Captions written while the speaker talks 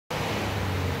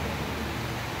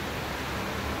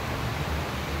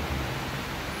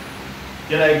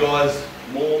G'day guys,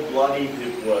 more bloody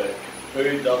hip work.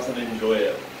 Who doesn't enjoy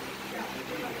it?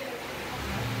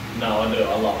 No, I do,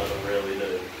 I love it, I really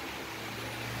do.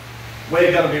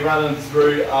 We're going to be running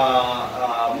through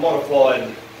a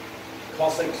modified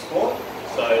Cossack squat.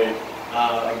 So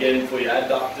again, for your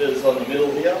adductors on the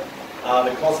middle here,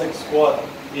 the Cossack squat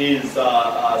is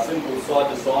a simple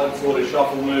side-to-side sort of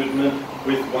shuffle movement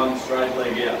with one straight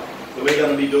leg out. So we're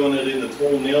going to be doing it in the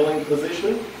tall kneeling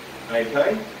position,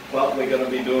 okay? But we're going to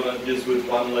be doing it just with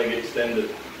one leg extended.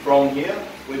 From here,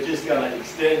 we're just going to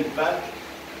extend back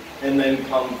and then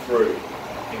come through.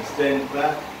 Extend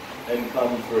back and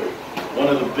come through. One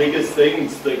of the biggest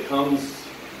things that comes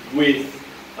with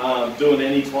doing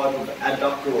any type of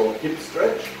adductor or hip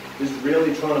stretch is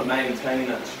really trying to maintain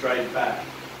that straight back.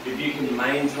 If you can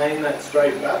maintain that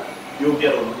straight back, you'll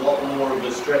get a lot more of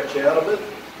a stretch out of it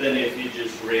than if you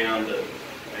just round it,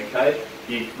 okay?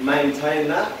 You maintain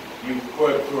that, you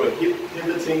work through a hip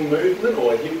pivoting movement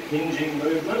or a hip hinging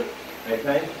movement,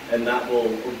 okay? And that will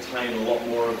obtain a lot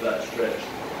more of that stretch.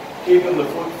 Keeping the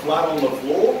foot flat on the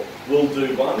floor, we'll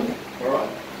do one, all right?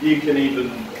 You can even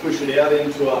push it out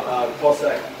into a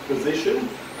Cossack position,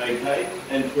 okay?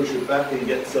 And push it back and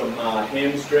get some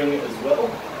hamstring as well,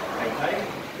 okay?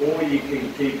 Or you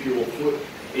can keep your foot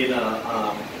in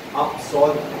a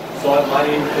side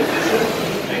laying position,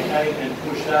 okay, and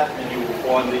push that, and you will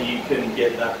find that you can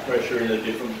get that pressure in a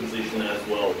different position as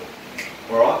well.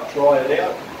 Alright, try it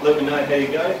out, let me know how you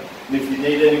go, and if you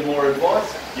need any more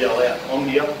advice, yell out, I'm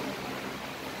here.